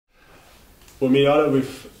Well, Emiliano,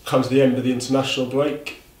 we've come to the end of the international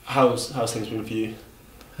break. How's things been for you?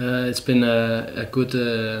 It's been a good,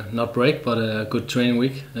 not break, but a good training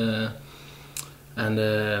week, and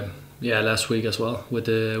last week as well with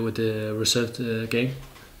the reserved game,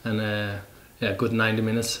 and good 90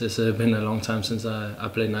 minutes. It's been a long time since I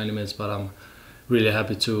played 90 minutes, but I'm really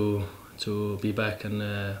happy to be back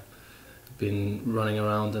and been running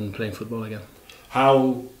around and playing football again.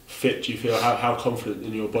 How fit do you feel? How confident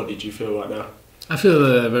in your body do you feel right now? I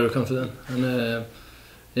feel very confident, and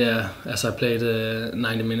as I played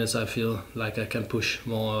 90 minutes, I feel like I can push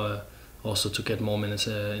more, also to get more minutes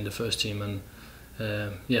in the first team, and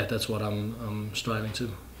that's what I'm striving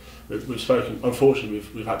to. We've spoken. Unfortunately,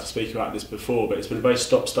 we've had to speak about this before, but it's been a very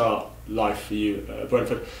stop-start life for you at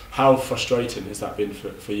Brentford. How frustrating has that been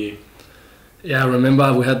for you? Yeah, I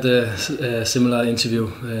remember we had the similar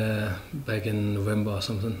interview back in November or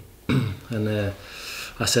something, and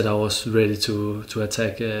I said I was ready to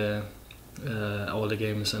attack all the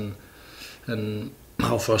games, and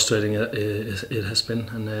how frustrating it has been.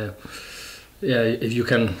 And if you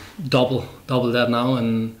can double that now,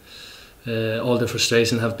 and all the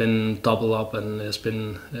frustration have been double up, and it's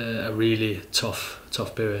been a really tough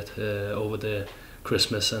period over the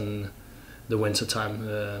Christmas and the winter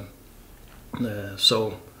time. I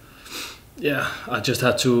just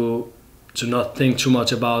had to not think too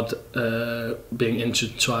much about being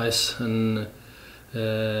injured twice and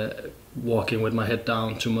walking with my head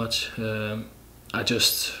down too much. I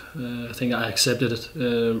just think I accepted it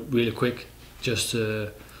really quick, just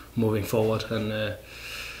moving forward, and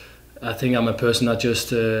I think I'm a person that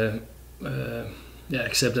just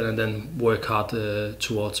accept it and then work hard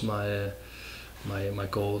towards my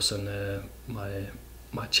goals and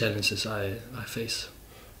my challenges I face.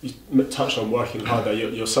 You touched on working hard there.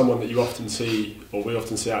 You're someone that you often see, or we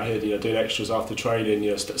often see out here, doing extras after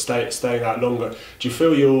training, staying out longer. Do you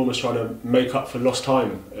feel you're almost trying to make up for lost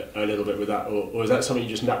time a little bit with that, or is that something you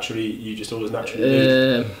just always naturally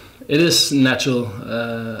do? It is natural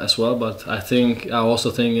as well, but I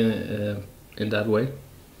also think in that way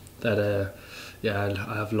that I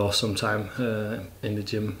have lost some time in the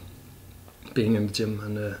gym, being in the gym,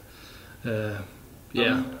 and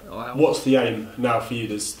What's the aim now for you?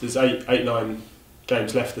 There's 9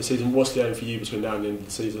 games left this season. What's the aim for you between now and the end of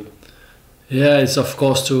the season? Yeah, it's of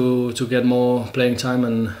course to get more playing time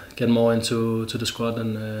and get more into the squad,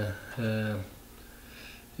 and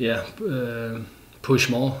push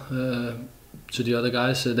more to the other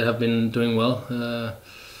guys. They have been doing well,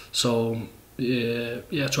 try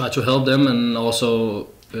to help them, and also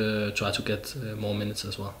try to get more minutes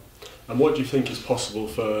as well. And what do you think is possible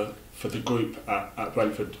for the group at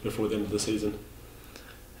Brentford before the end of the season?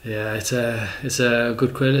 Yeah, it's a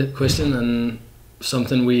good question, and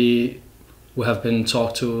something we have been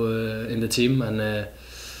talked to in the team, and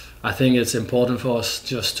I think it's important for us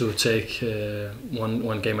just to take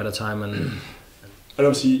one game at a time. And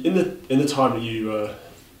obviously in the time that you were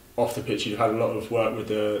off the pitch, you had a lot of work with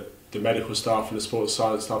the medical staff and the sports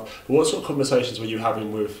science staff. But what sort of conversations were you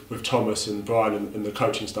having with Thomas and Brian and the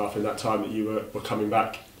coaching staff in that time that you were coming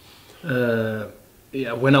back?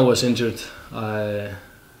 When I was injured, I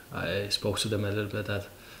spoke to them a little bit that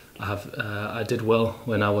I did well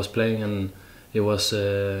when I was playing, and it was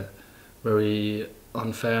very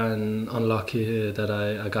unfair and unlucky that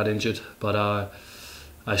I got injured. But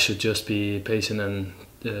I should just be patient and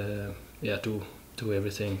do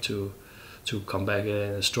everything to come back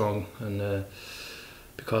strong, and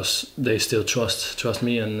because they still trust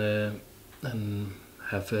me and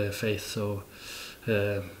have faith. So.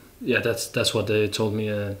 That's what they told me,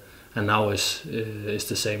 and now it's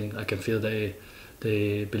the same. I can feel they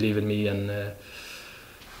believe in me, and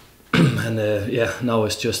now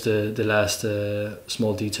it's just the last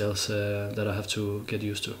small details that I have to get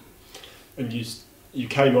used to. And you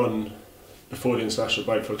came on before the international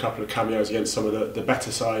break for a couple of cameos against some of the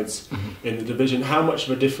better sides in the division. How much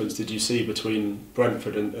of a difference did you see between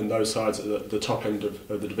Brentford and those sides at the top end of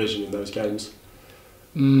the division in those games?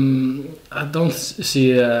 I don't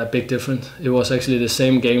see a big difference. It was actually the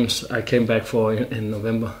same games I came back for in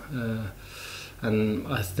November, and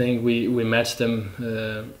I think we matched them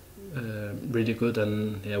really good,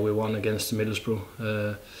 and we won against Middlesbrough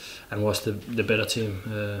and was the better team.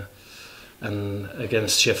 And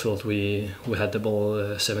against Sheffield we had the ball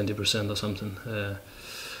 70% or something,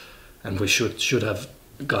 and we should have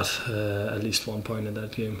got at least 1 point in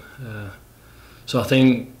that game. So I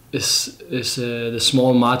think it's the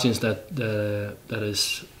small margins that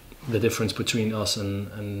is the difference between us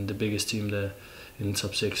and the biggest team in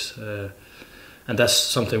top 6. and that's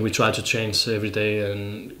something we try to change every day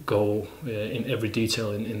and go in every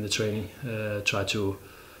detail in the training. Try to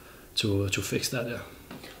fix that. Yeah.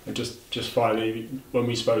 And just finally, when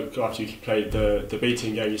we spoke after you played the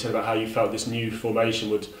B-team game, you said about how you felt this new formation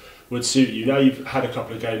would suit you. Now you've had a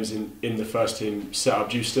couple of games in the first team setup.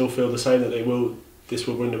 Do you still feel the same, that this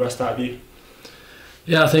will bring the rest out of you?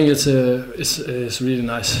 Yeah, I think it's a really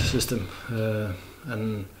nice system,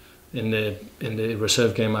 and in the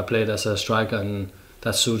reserve game I played as a striker, and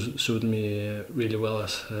that suited me really well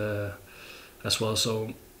as well.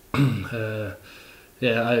 So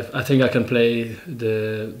yeah, I think I can play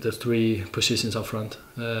the three positions up front,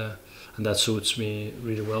 and that suits me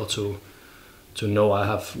really well to know I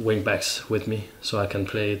have wing backs with me, so I can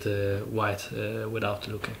play the wide without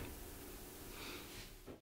looking.